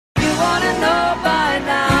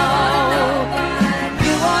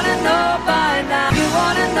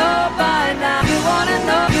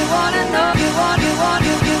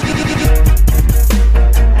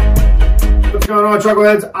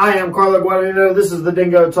Chuckleheads. I am Carlo Guadagnino. This is the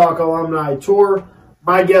Dingo Talk Alumni Tour.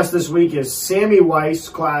 My guest this week is Sammie Weiss,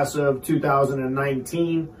 class of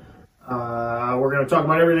 2019. We're going to talk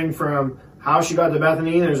about everything from how she got to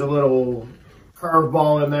Bethany. There's a little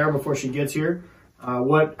curveball in there before she gets here.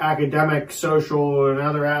 What academic, social, and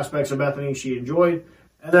other aspects of Bethany she enjoyed.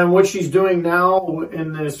 And then what she's doing now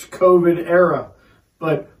in this COVID era.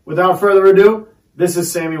 But without further ado, this is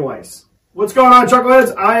Sammie Weiss. What's going on,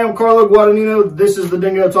 Chuckleheads? I am Carlo Guadagnino. This is the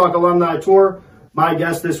Dingo Talk Alumni Tour. My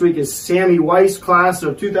guest this week is Sammie Weiss, class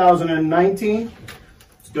of 2019.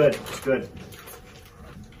 It's good. It's good.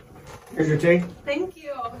 Here's your tea. Thank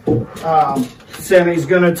you. Sammie's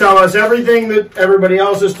going to tell us everything that everybody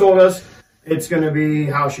else has told us. It's going to be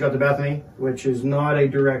how she got to Bethany, which is not a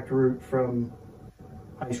direct route from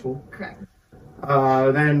high school. Correct.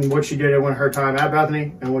 Then what she did in her time at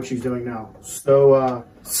Bethany and what she's doing now. So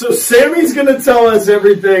Sammie's going to tell us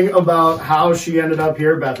everything about how she ended up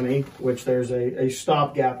here at Bethany, which there's a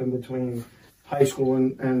stopgap in between high school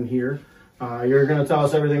and here. You're going to tell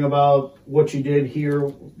us everything about what she did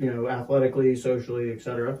here, athletically, socially,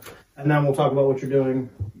 etc. And then we'll talk about what you're doing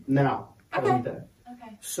now. Okay.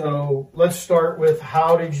 Okay. So let's start with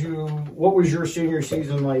what was your senior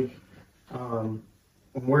season like?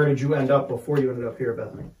 Where did you end up before you ended up here at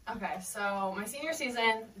Bethany? Okay, so my senior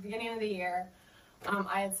season, the beginning of the year,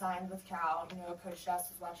 I had signed with Cal. Coach Jess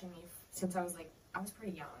was watching me since I was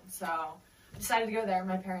pretty young. So I decided to go there.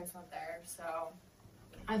 My parents went there. So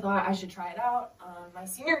I thought I should try it out. My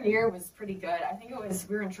senior year was pretty good. I think we were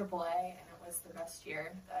in AAA, and it was the best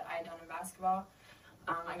year that I had done in basketball.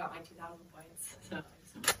 I got my 2,000 points. So I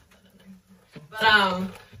just put that in there.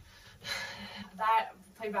 But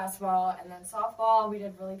played basketball, and then softball, we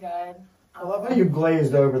did really good. I love how you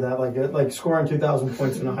glazed over that, like scoring 2,000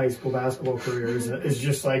 points in a high school basketball career is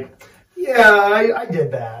just like, yeah, I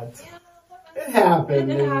did that. Yeah, it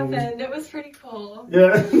happened. It happened. It was pretty cool.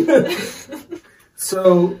 Yeah.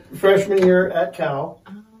 So, freshman year at Cal.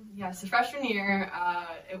 So freshman year,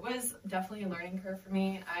 it was definitely a learning curve for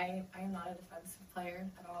me. I am not a defensive player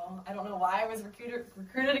at all. I don't know why I was recruited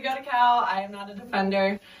to go to Cal. I am not a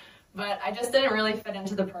defender. But I just didn't really fit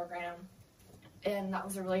into the program, and that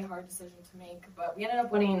was a really hard decision to make. But we ended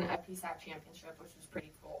up winning a PSAC championship, which was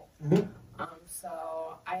pretty cool. Mm-hmm.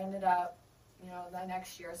 So I ended up, the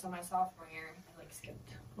next year, so my sophomore year, I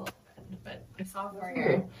skipped a little bit, but my sophomore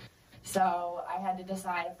year, so I had to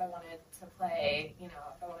decide if I wanted to play, if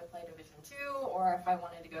I wanted to play Division II or if I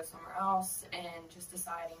wanted to go somewhere else, and just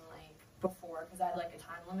deciding before, because I had a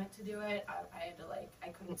time limit to do it. I had to I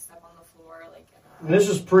couldn't step on the floor And this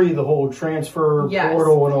is pre the whole transfer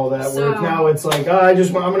portal and all that. So, where now it's I'm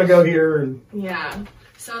gonna go here and yeah.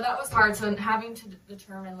 So that was hard. So having to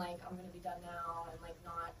determine I'm gonna be done now and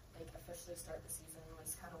not officially start the season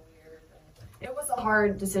was kind of weird. And it was a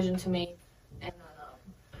hard decision to make. And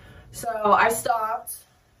then so I stopped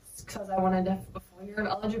because I wanted a full year of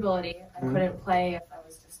eligibility. I couldn't play if I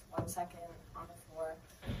was just 1 second on the floor.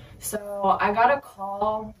 So I got a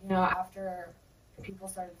call, after people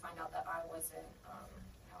started to find out that I wasn't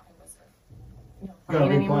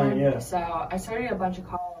playing anymore. Yeah. So I started a bunch of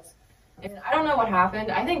calls, and I don't know what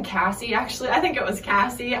happened. I think it was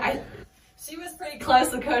Cassie. She was pretty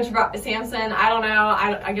close with Coach Sampson. I don't know.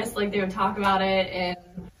 I guess they would talk about it, and.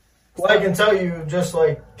 Well, I can tell you, just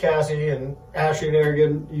like Cassie and Ashley and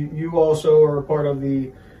Aragon, you also are a part of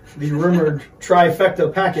the rumored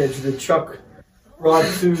trifecta package that Chuck brought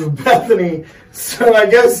to Bethany. So I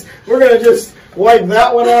guess we're going to just wipe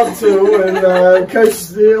that one out too. And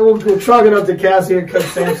we'll chalk it up to Cassie and Coach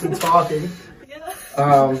Sampson talking.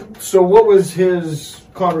 Yeah. So what was his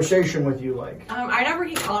conversation with you like? I remember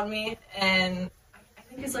he called me, and I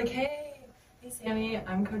think he's like, hey Sammie,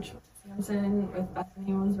 I'm Coach Sampson with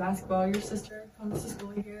Bethany Women's Basketball. Your sister comes to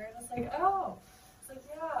school here. And I was like, oh. I was like,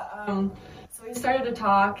 yeah. So we started to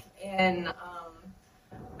talk, and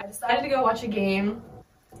I decided to go watch a game.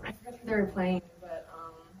 I forget who they were playing, but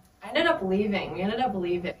I ended up leaving. We ended up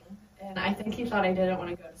leaving, and I think he thought I didn't want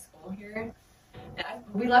to go to school here. And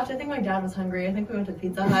we left. I think my dad was hungry. I think we went to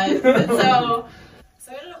Pizza Hut. so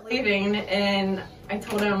I ended up leaving, and I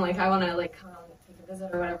told him I want to come take a visit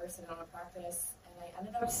or whatever, sit on a practice, and I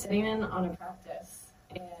ended up sitting in on a practice,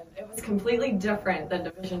 and it was completely different than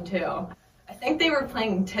Division II. I think they were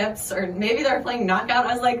playing tips, or maybe they were playing knockout.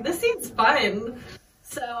 I was like, this seems fun.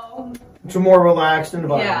 So it's a more relaxed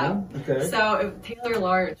environment. Yeah. Okay. So Taylor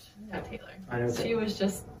Large, not Taylor. I know. She was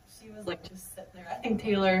just sitting there. I think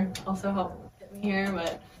Taylor also helped get me here,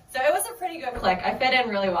 but so it was a pretty good click. I fit in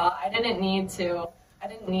really well. I didn't need a tour. I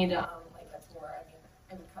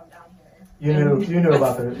would come down here You knew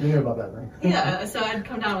about that thing. Yeah, so I'd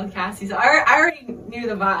come down with Cassie. So I already knew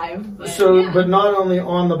the vibe. But, but not only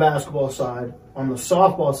on the basketball side, on the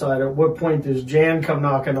softball side, at what point does Jan come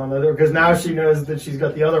knocking on the door? Because now she knows that she's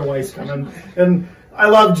got the other Weiss coming. And I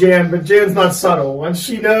love Jan, but Jan's not subtle. Once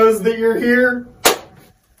she knows that you're here.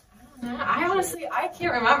 I honestly, I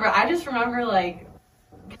can't remember. I just remember, like,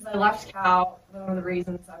 because I left Cal, one of the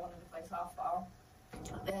reasons I wanted to play softball.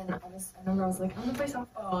 And I remember I was like, I'm gonna play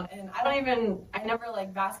softball. And I never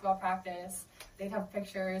like basketball practice. They'd have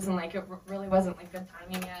pictures and like it really wasn't like good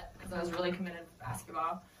timing yet because I was really committed to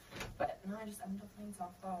basketball. But no, I just ended up playing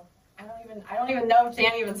softball. I don't even know if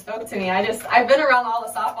Jan even spoke to me. I've been around all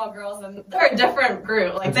the softball girls and they're a different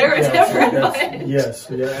group. Like they were a different bunch. Yes,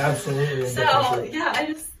 yeah, absolutely. So yeah,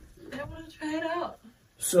 I want to try it out.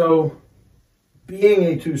 So being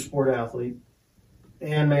a two-sport athlete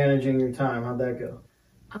and managing your time, how'd that go?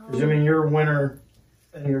 Because, I mean, your winter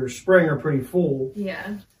and your spring are pretty full.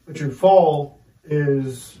 Yeah. But your fall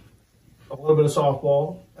is a little bit of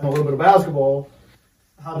softball and a little bit of basketball.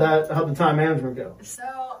 How'd the time management go?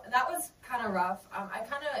 So that was kind of rough.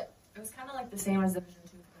 It was kind of like the same as Division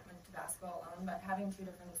II commitment to basketball alone, but having two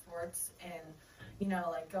different sports and, you know,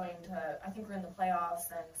 like going to, I think we're in the playoffs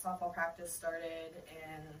and softball practice started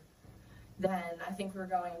and then I think we're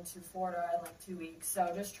going to Florida in like 2 weeks.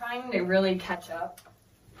 So just trying to really catch up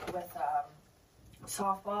with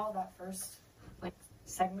softball, that first like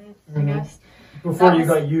segment, I guess. Before you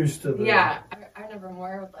got used to the... Yeah, I remember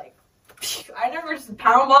more with like, I never just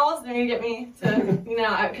pound balls to get me to, you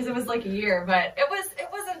know, because it was like a year, but it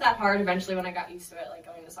wasn't that hard eventually when I got used to it, like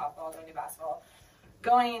going to softball, going to basketball,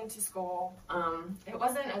 going to school. It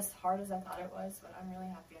wasn't as hard as I thought it was, but I'm really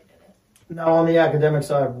happy I did it. Now on the academic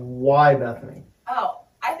side, why Bethany? Oh,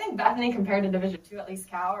 I think Bethany compared to Division II, at least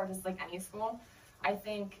Cal, or just like any school, I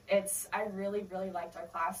think I really, really liked our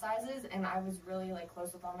class sizes, and I was really, like,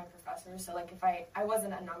 close with all my professors. So, like, if I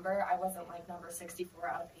wasn't a number, I wasn't, like, number 64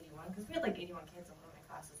 out of 81, because we had, like, 81 kids in one of my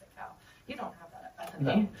classes at Cal. You don't have that at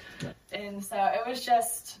Bethany. No. And so it was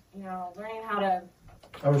just, you know, learning how to...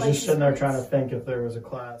 I was just sitting there trying to think if there was a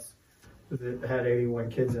class that had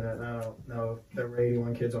 81 kids in it, and I don't know if there were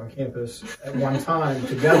 81 kids on campus at one time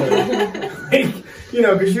together. Like, you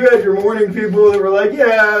know, because you had your morning people that were like,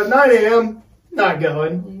 yeah, 9 a.m., not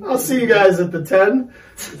going. I'll see you guys at the 10.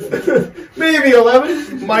 Maybe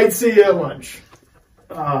 11. Might see you at lunch.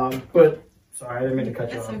 But, sorry, I didn't mean to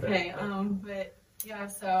cut you off. It's okay. But, yeah,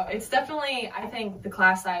 so it's definitely, I think, the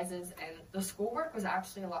class sizes and the schoolwork was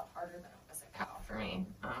actually a lot harder than it was at Cal for me.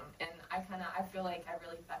 And I feel like I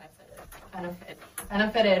really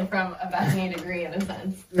benefited from a Bethany degree in a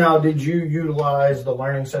sense. Now, did you utilize the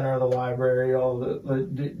Learning Center, the library,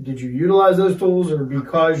 did you utilize those tools, or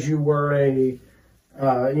because you were you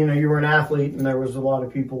were an athlete and there was a lot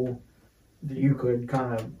of people that you could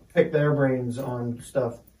kind of pick their brains on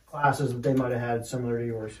stuff, classes that they might have had similar to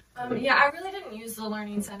yours? Yeah, I really didn't use the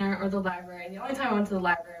Learning Center or the library. The only time I went to the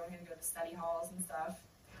library, we had to go to study halls and stuff.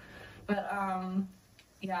 But,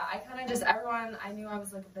 yeah, I kind of just, I knew I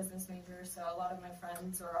was like a business major, so a lot of my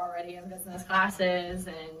friends were already in business classes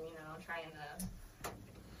and, you know, trying to...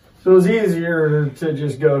 So it was easier to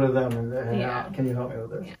just go to them and can you help me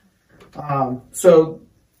with this? Yeah. So,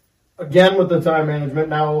 again, with the time management,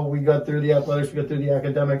 now we got through the athletics, we got through the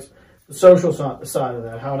academics, the social side of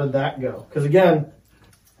that, how did that go? Because, again,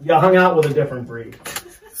 you hung out with a different breed.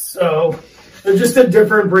 So... They're just a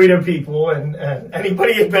different breed of people, and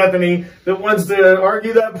anybody at Bethany that wants to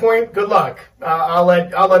argue that point, good luck. I'll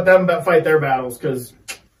let them fight their battles, because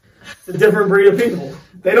it's a different breed of people.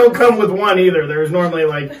 They don't come with one either. There's normally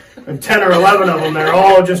like 10 or 11 of them. They're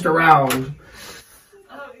all just around.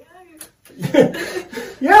 Oh, yeah.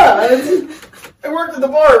 Yeah, I worked at the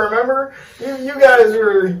bar, remember? You guys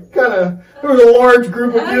were kind of, there was a large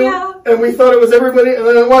group of you, and we thought it was everybody, and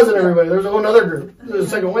then it wasn't everybody. There was a whole other group. There was a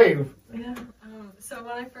second wave. Yeah. So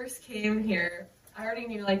when I first came here, I already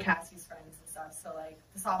knew like Cassie's friends and stuff, so like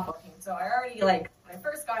the softball team. So I already when I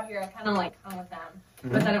first got here, I kind of like hung with them.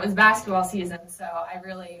 Mm-hmm. But then it was basketball season, so I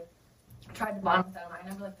really tried to bond with them. I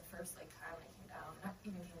never the first time I came down, not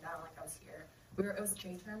even came down like I was here. It was a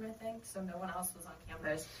J term, I think, so no one else was on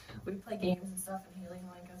campus. We'd play games and stuff in Haley and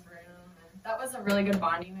Micah's room, and that was a really good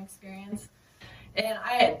bonding experience. And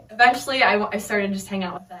eventually I started just hanging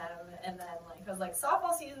out with them, and then I was like,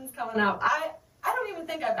 softball season's coming up. I don't even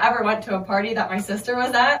think I've ever went to a party that my sister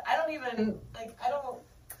was at. I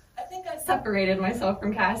think I separated myself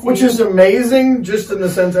from Cassie. Which is amazing, just in the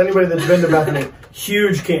sense, anybody that's been to Bethany,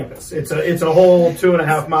 huge campus. It's a whole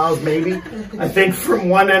 2.5 miles, maybe. I think from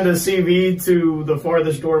one end of CV to the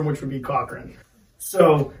farthest dorm, which would be Cochrane.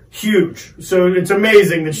 So huge. So it's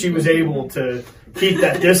amazing that she was able to keep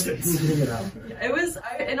that distance. You know. It was,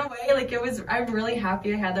 in a way, like I'm really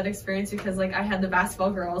happy I had that experience because like I had the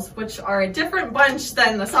basketball girls, which are a different bunch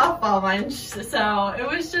than the softball bunch. So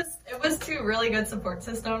it was two really good support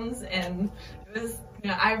systems, and it was,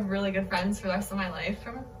 I have really good friends for the rest of my life.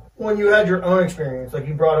 When you had your own experience, like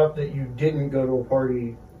you brought up that you didn't go to a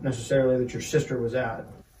party necessarily that your sister was at.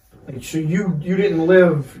 Like, so you didn't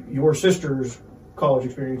live your sister's college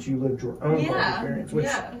experience, you lived your own college experience, which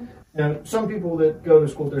some people that go to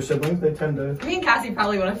school with their siblings, they tend to... Me and Cassie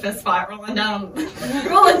probably would have fist fought rolling down the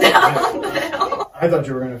hill. I thought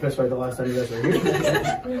you were going to fist fight the last time you guys were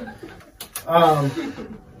here.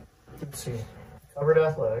 Let's see. Covered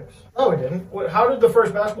athletics. Oh, we didn't. How did the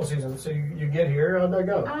first basketball season? So you get here, how'd that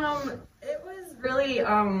go? It was really,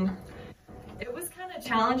 it was kind of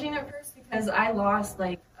challenging at first because I lost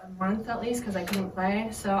like a month at least because I couldn't play.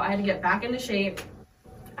 So I had to get back into shape.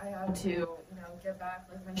 I had to, get back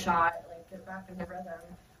with my shot, like get back into rhythm.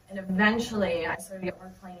 And eventually I started to get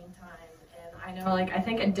more playing time. And I know, like, I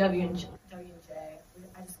think at W&J,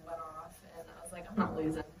 I just went off and I was like, I'm not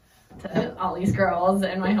losing to all these girls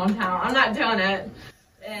in my hometown. I'm not doing it.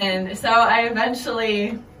 And so I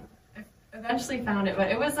eventually found it. But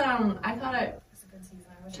it was, I thought it was a good season.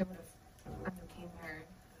 I wish I would have came there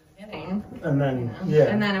at the beginning. And then,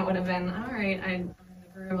 And then it would have been, all right, I'm in the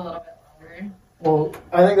groove a little bit longer. Well,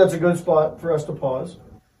 I think that's a good spot for us to pause.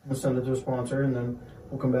 We'll send it to a sponsor, and then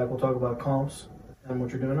we'll come back. We'll talk about comps and what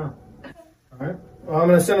you're doing now. All right. Well, I'm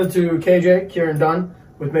going to send it to KJ, Kieran Dunn,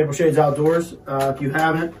 with Maple Shades Outdoors. If you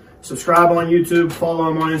haven't, subscribe on YouTube, follow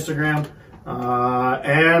him on Instagram,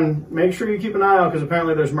 and make sure you keep an eye out because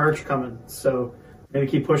apparently there's merch coming. So I'm going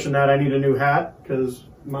to keep pushing that. I need a new hat because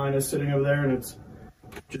mine is sitting over there, and it's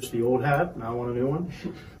just the old hat, and I want a new one.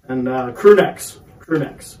 And crew necks.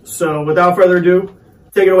 So without further ado,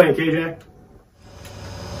 take it away, KJ.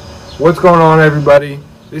 What's going on, everybody?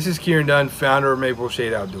 This is Kieran Dunn, founder of Maple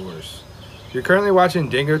Shade Outdoors. You're currently watching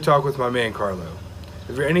Dingo Talk with my man Carlo.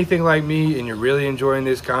 If you're anything like me and you're really enjoying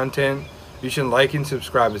this content, you should like and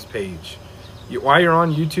subscribe his page. While you're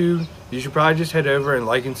on YouTube, you should probably just head over and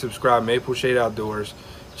like and subscribe Maple Shade Outdoors.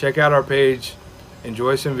 Check out our page,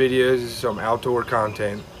 enjoy some videos, some outdoor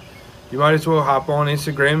content. You might as well hop on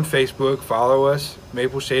Instagram, Facebook, follow us,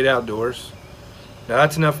 Maple Shade Outdoors. Now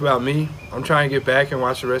that's enough about me. I'm trying to get back and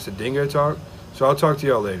watch the rest of Dingo Talk, so I'll talk to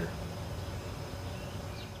y'all later.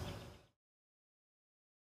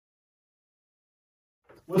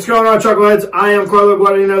 What's going on, Chuckleheads? I am Carlo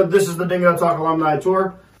Guadagnino. This is the Dingo Talk Alumni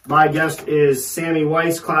Tour. My guest is Sammie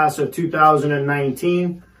Weiss, class of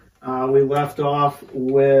 2019. We left off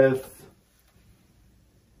with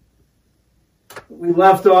we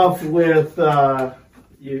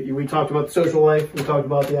talked about the social life, we talked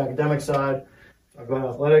about the academic side, talked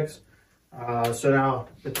about athletics. So now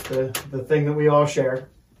it's the thing that we all share,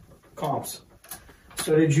 comps.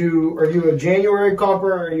 So are you a January comper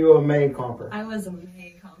or are you a May comper? I was a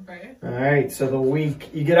May comper. All right, so the week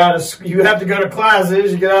you have to go to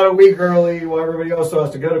classes, you get out a week early while everybody else still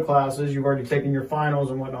has to go to classes. You've already taken your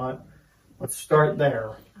finals and whatnot. Let's start there.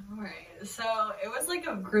 All right. So it was like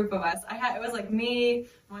a group of us. It was like me,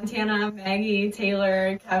 Montana, Maggie,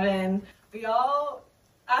 Taylor, Kevin.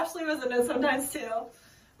 Ashley was in it sometimes too.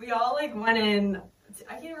 We all like went in.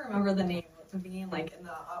 I can't even remember the name of being like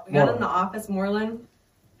we got in the office, Moreland.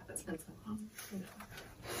 It's been so long.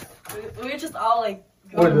 We were just all like.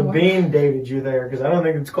 Or the Bean dated you there because I don't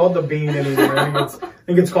think it's called the Bean anymore. I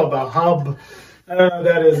think it's called the Hub. I don't know what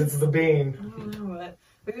that is. It's the Bean. I don't know,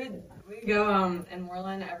 but we go in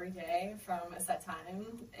Moreland every day from a set time,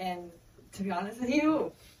 and to be honest with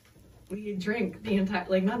you, we drink the entire,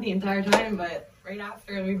 like not the entire time, but right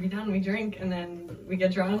after we'd be done, we drink, and then we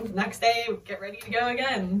get drunk. Next day, get ready to go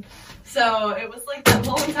again. So it was like the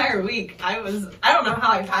whole entire week. I don't know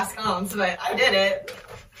how I passed comps, but I did it.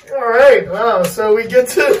 All right, wow. So we get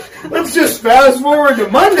to, let's just fast forward to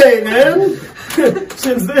Monday then.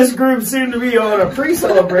 Since this group seemed to be on a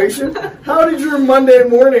pre-celebration, how did your Monday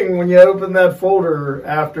morning when you opened that folder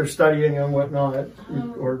after studying and whatnot,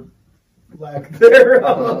 or lack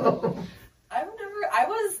thereof?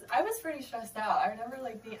 I was pretty stressed out. I remember I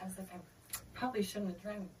was like, I probably shouldn't have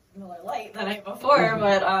drank Miller Lite the night before,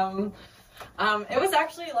 but it was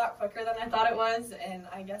actually a lot quicker than I thought it was, and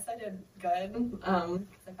I guess I did good because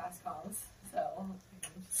I passed comps.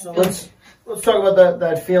 So let's talk about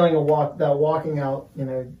that feeling of walking out.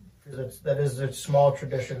 Because that is a small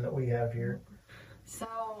tradition that we have here. So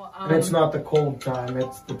and it's not the cold time;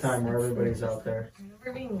 it's the time where everybody's out there. I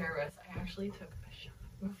remember being nervous. I actually took a shot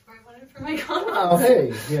before I went in for my comp. Well,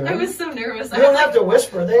 hey, you know. I was so nervous. You don't have to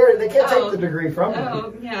whisper. They can't take the degree from you.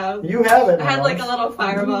 Oh, yeah. You have it. I had like a little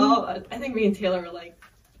fireball. I think me and Taylor were like...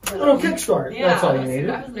 A little kickstart. Yeah, that's all you needed.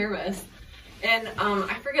 I was nervous. And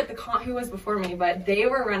I forget who was before me, but they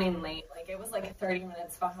were running late. Like, it was like 30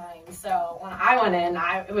 minutes behind. So when I went in,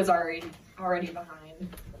 it was already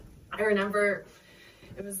behind. I remember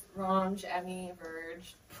it was Ronge, Emmy,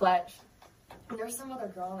 Verge, Fletch. And there was some other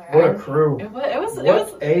girl in there. What a crew. It was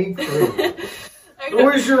a crew. Who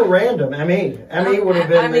was your random? Emmy would have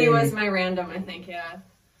been Emmy was my random, I think, yeah.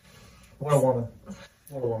 What a woman.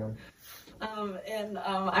 What a woman.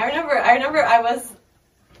 I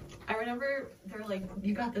remember they were like,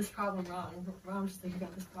 you got this problem wrong. Ron was just like, you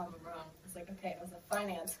got this problem wrong. I was like, okay, it was a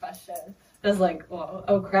finance question. I was like, well,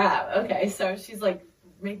 oh crap. Okay, so she's like,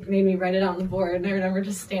 made me write it on the board. And I remember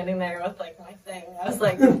just standing there with like my thing. I was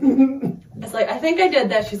like, I think I did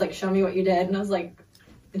that. She's like, show me what you did. And I was like,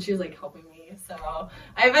 and she was like helping me. So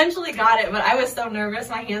I eventually got it, but I was so nervous.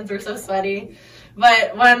 My hands were so sweaty.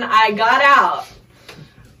 But when I got out,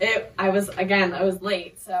 I was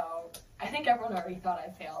late, so I think everyone already thought I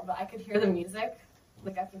failed, but I could hear the music,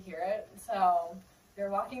 like I could hear it, so they're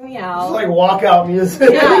walking me out. It's like walkout music.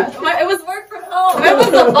 Yeah, it was work from home. It was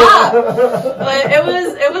a bop, but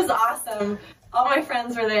it was awesome. All my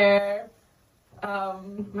friends were there.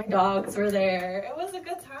 My dogs were there. It was a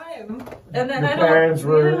good time. And then parents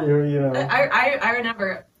were, you know. I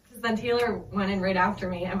remember because then Taylor went in right after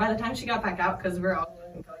me, and by the time she got back out, because we're all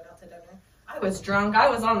going out to dinner. I was drunk. I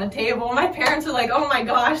was on the table. My parents were like, oh my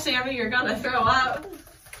gosh, Sammie, you're going to throw up.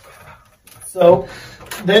 So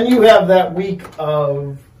then you have that week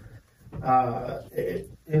of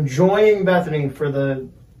enjoying Bethany for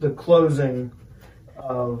the closing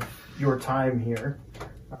of your time here.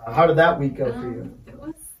 How did that week go for you? It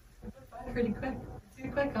was pretty quick. Too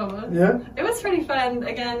quick almost. Yeah? It was pretty fun.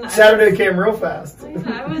 Again, Saturday came real fast.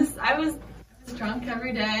 I was drunk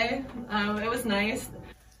every day. It was nice.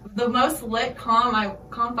 The most lit comp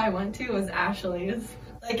I went to was Ashley's.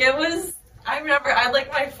 Like it was. I remember I had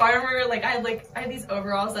like my farmer. Like I had these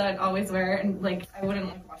overalls that I'd always wear, and like I wouldn't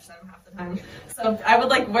like wash them half the time. So I would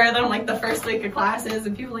like wear them like the first week of classes,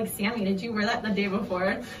 and people were like, Sammie, did you wear that the day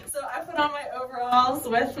before? So I put on my overalls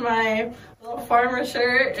with my little farmer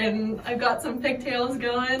shirt, and I got some pigtails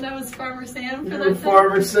going. I was Farmer Sam for that day.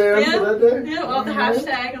 Farmer Sam for that day? Yeah, all the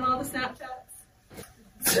hashtag and all the Snapchats.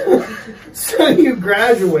 So you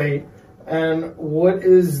graduate, and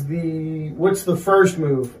what's the first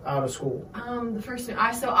move out of school? The first move,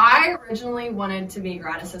 I originally wanted to be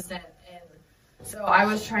grad assistant, and so I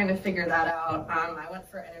was trying to figure that out. I went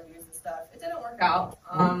for interviews and stuff. It didn't work out.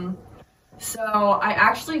 So I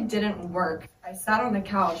actually didn't work. I sat on the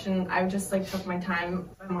couch and I just like took my time.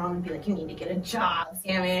 My mom would be like, you need to get a job,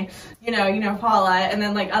 Sammie. You know, Paula. And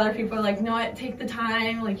then like other people are like, no, take the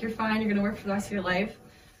time. Like you're fine. You're going to work for the rest of your life.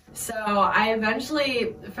 So I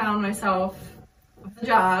eventually found myself with a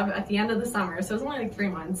job at the end of the summer. So it was only like 3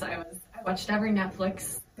 months. I watched every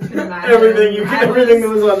Netflix you can imagine. everything that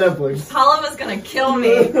was on Netflix. Paula was going to kill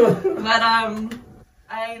me. But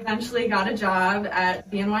I eventually got a job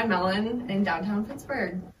at BNY Mellon in downtown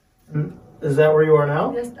Pittsburgh. Is that where you are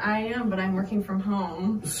now? Yes, I am, but I'm working from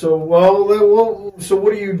home. So, so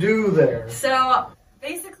what do you do there? So,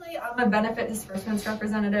 basically, I'm a benefit disbursements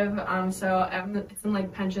representative. So, it's in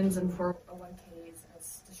like pensions and 401ks, and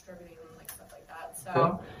it's distributing like stuff like that.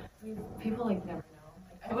 So, I mean, people like never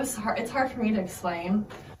know. Like, it's hard for me to explain.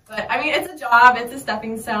 But, I mean, it's a job. It's a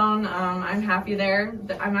stepping stone. I'm happy there.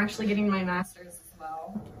 I'm actually getting my master's as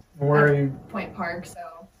well. Where are you? Point Park,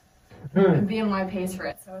 so BNY pays for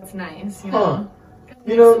it, so it's nice, you know.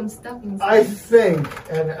 You know, I think,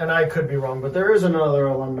 and I could be wrong, but there is another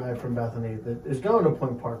alumni from Bethany that is going to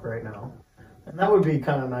Point Park right now, and that would be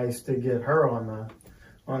kind of nice to get her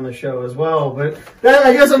on the show as well. But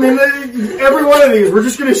I guess every one of these, we're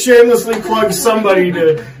just going to shamelessly plug somebody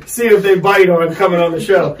to see if they bite on coming on the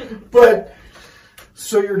show. But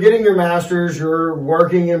so you're getting your master's, you're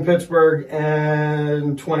working in Pittsburgh,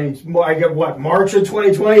 and March of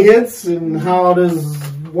 2020 hits, and how does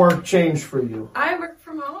work change for you? I work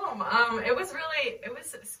from home. It was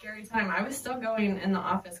a scary time. I was still going in the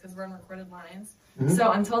office because we're on recorded lines. Mm-hmm.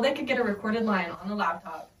 So until they could get a recorded line on the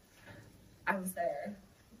laptop, I was there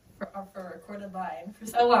for a recorded line for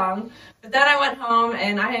so long. But then I went home,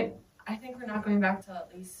 and I think we're not going back till at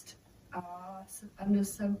least end of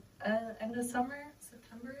summer.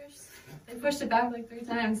 September-ish. They pushed it back like 3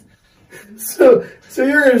 times. So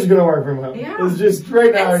you're just gonna work from home. Yeah. It's just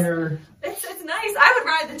right now It's nice. I would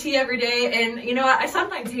ride the T every day, and you know what? I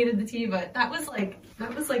sometimes hated the T, but that was like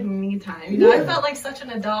me time. You know, I felt like such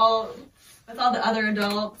an adult with all the other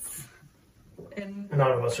adults. And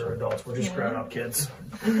None of us are adults. We're just Yeah. grown up kids.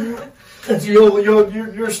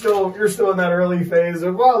 You're still in that early phase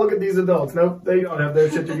of, wow, look at these adults. Nope, they don't have their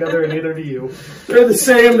shit together, and neither do you. They're the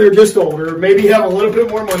same. They're just older. Maybe have a little bit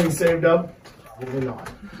more money saved up. Probably not.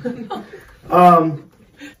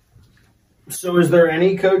 So, is there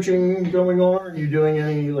any coaching going on? Are you doing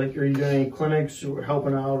any clinics or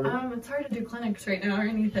helping out? Or? It's hard to do clinics right now or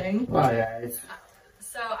anything. Oh yeah.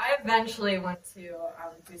 So I eventually want to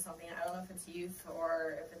do something. I don't know if it's youth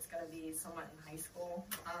or if it's going to be somewhat in high school.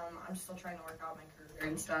 I'm still trying to work out my career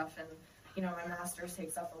and stuff, and my master's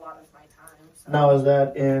takes up a lot of my time. So. Now, is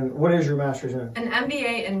that what is your master's in? An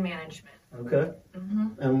MBA in management. Okay.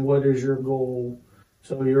 Mm-hmm. And what is your goal?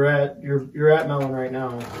 So you're at Mellon right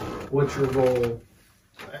now. What's your goal?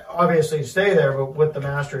 Obviously, stay there, but with the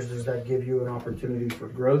master's, does that give you an opportunity for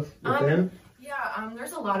growth within?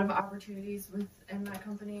 There's a lot of opportunities within that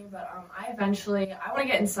company, but I want to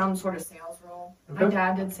get in some sort of sales role. Okay. My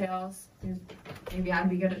dad did sales. Maybe I'd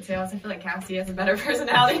be good at sales. I feel like Cassie has a better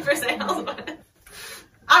personality for sales, but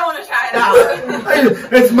I want to try it out.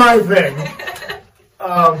 It's my thing.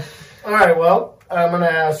 All right, well, I'm going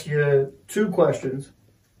to ask you 2 questions,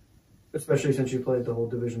 especially since you played the whole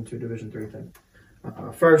Division II, Division III thing.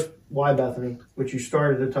 First, why Bethany, which you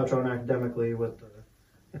started to touch on academically with the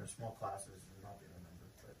small classes and not being a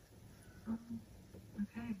member.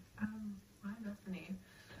 Okay. Why Bethany?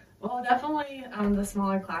 Well, definitely the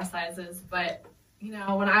smaller class sizes, but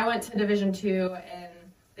when I went to Division II and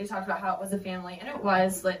they talked about how it was a family, and it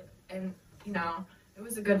was, and it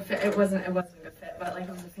was a good fit. It wasn't a good fit, but it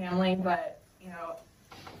was a family. But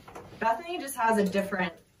Bethany just has a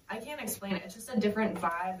different. I can't explain it. It's just a different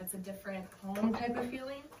vibe. It's a different home type of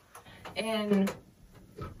feeling, and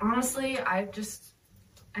honestly, I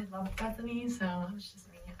love Bethany, so it's just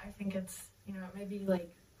me. I think it's, it may be a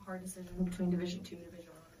hard decision between Division II,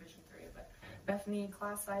 Division I, Division III, but Bethany,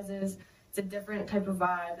 class sizes, it's a different type of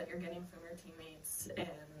vibe that you're getting from your teammates, and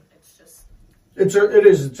it's just... It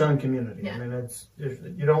is its own community. Yeah. I mean,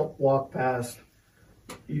 you don't walk past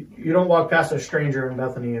a stranger in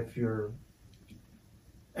Bethany if you're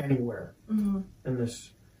anywhere in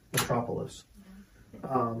this metropolis.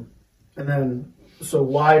 Yeah. And then, so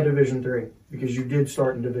why Division III? Because you did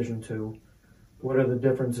start in Division II. What are the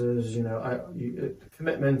differences?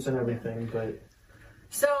 Commitments and everything. But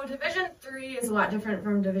so Division III is a lot different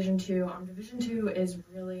from Division II. Division II is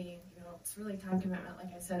really, it's really time commitment.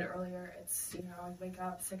 Like I said earlier, it's you wake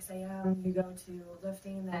up 6 a.m. You go to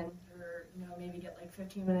lifting, then you're maybe get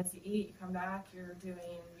 15 minutes to eat. You come back, you're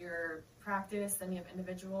doing your practice. Then you have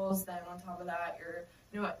individuals. Then on top of that,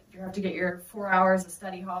 you have to get your 4 hours of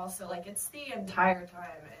study hall. So it's the entire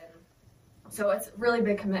time. So it's a really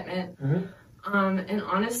big commitment. Mm-hmm. And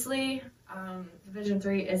honestly, Division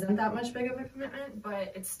III isn't that much big of a commitment,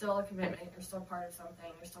 but it's still a commitment. You're still part of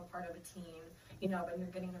something. You're still part of a team, but you're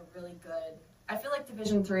getting a really good... I feel like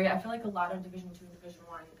Division III, I feel like a lot of Division II and Division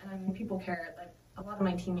I, and I mean, people care. A lot of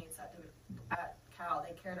my teammates at Cal,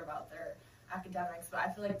 they cared about their academics, but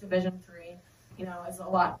I feel like Division III,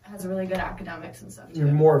 has really good academics and stuff too.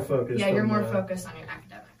 You're more focused. Yeah, you're more focused on your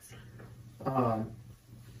academics. All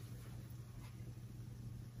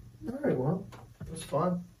right, well, it was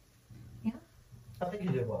fun. Yeah. I think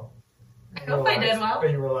you did well. I hope I did well. Are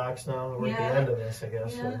you relaxed now? We're at the end of this, I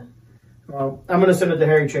guess. Yeah. So. Well, I'm going to send it to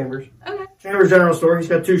Harry Chambers. Okay. Chambers General Store. He's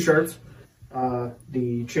got 2 shirts.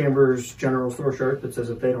 The Chambers General Store shirt that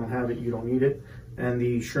says if they don't have it, you don't need it. And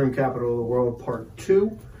the Shroom Capital of the World Part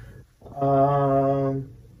 2.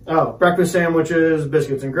 Breakfast sandwiches,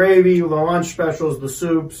 biscuits and gravy, the lunch specials, the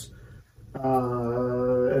soups.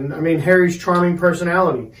 And I mean, Harry's charming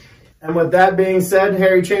personality. And with that being said,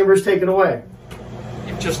 Harry Chambers, take it away.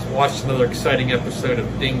 You've just watched another exciting episode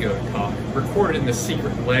of Dingo Talk, recorded in the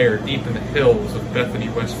secret lair deep in the hills of Bethany,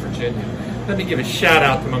 West Virginia. Let me give a shout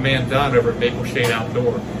out to my man Don over at Maple Shade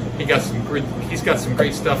Outdoor. He's got some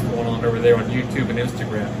great stuff going on over there on YouTube and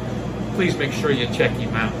Instagram. Please make sure you check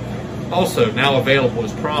him out. Also, now available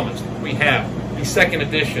as promised, we have the 2nd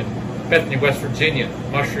edition Bethany, West Virginia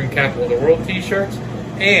Mushroom Capital of the World t-shirts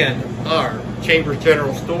and our Chambers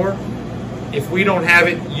General Store. If we don't have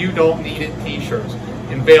it, you don't need it t-shirts.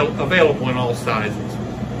 Available in all sizes.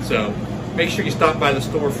 So make sure you stop by the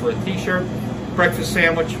store for a t-shirt, breakfast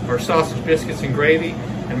sandwich, or sausage, biscuits, and gravy,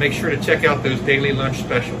 and make sure to check out those daily lunch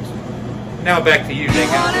specials. Now back to you,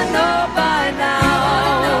 Dingo.